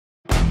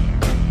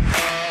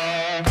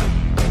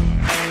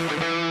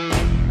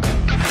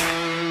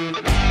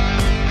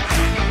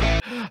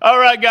All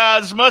right,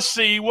 guys, must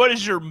see. What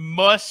is your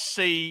must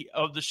see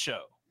of the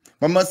show?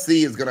 My must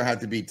see is going to have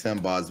to be Tim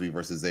Bosby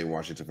versus Zay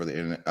Washington for the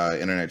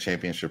internet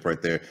championship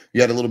right there.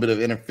 You had a little bit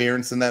of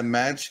interference in that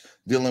match,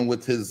 dealing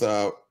with his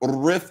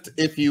rift,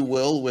 if you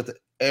will, with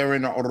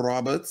Aaron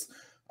Roberts.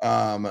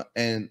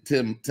 And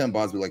Tim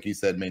Bosby, like you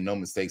said, made no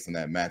mistakes in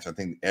that match. I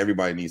think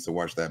everybody needs to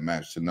watch that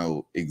match to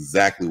know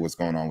exactly what's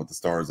going on with the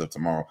stars of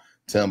tomorrow.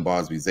 Tim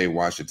Bosby, Zay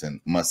Washington,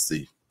 must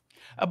see.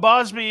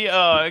 Bosby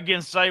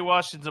against Zay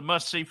Washington,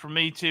 must see for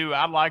me too.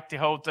 I like the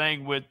whole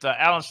thing with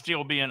Alan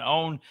Steele being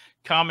on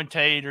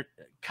commentating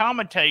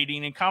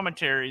and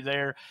commentary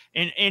there,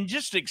 and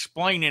just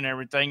explaining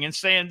everything and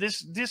saying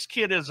this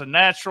kid is a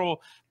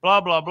natural,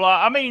 blah blah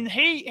blah. I mean,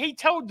 he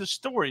told the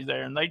story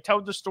there, and they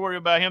told the story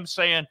about him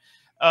saying,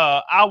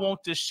 I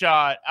want this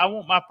shot. I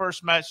want my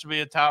first match to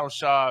be a title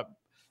shot.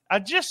 I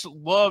just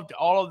loved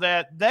all of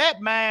that.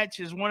 That match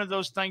is one of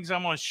those things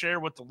I'm going to share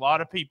with a lot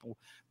of people,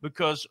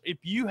 because if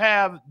you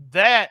have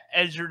that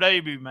as your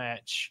debut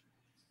match,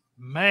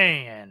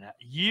 man,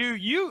 you're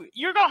going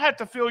to have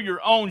to fill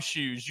your own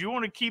shoes. You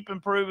want to keep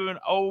improving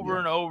over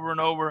and over and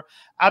over.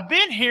 I've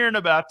been hearing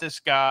about this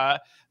guy.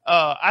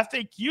 I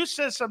think you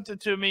said something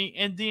to me,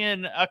 and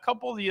then a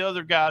couple of the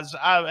other guys,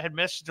 I had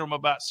messaged them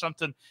about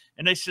something,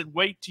 and they said,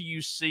 wait till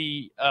you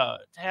see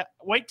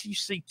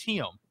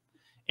Tim.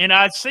 And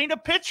I'd seen a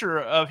picture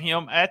of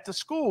him at the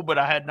school, but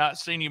I had not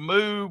seen him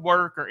move,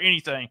 work, or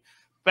anything.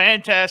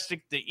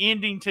 Fantastic. The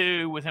ending,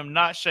 too, with him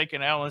not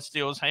shaking Alan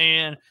Steele's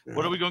hand.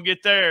 What are we going to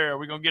get there? Are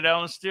we going to get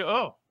Alan Steele?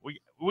 Oh,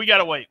 we got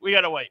to wait. We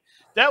got to wait.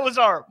 That was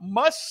our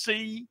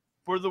must-see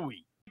for the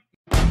week.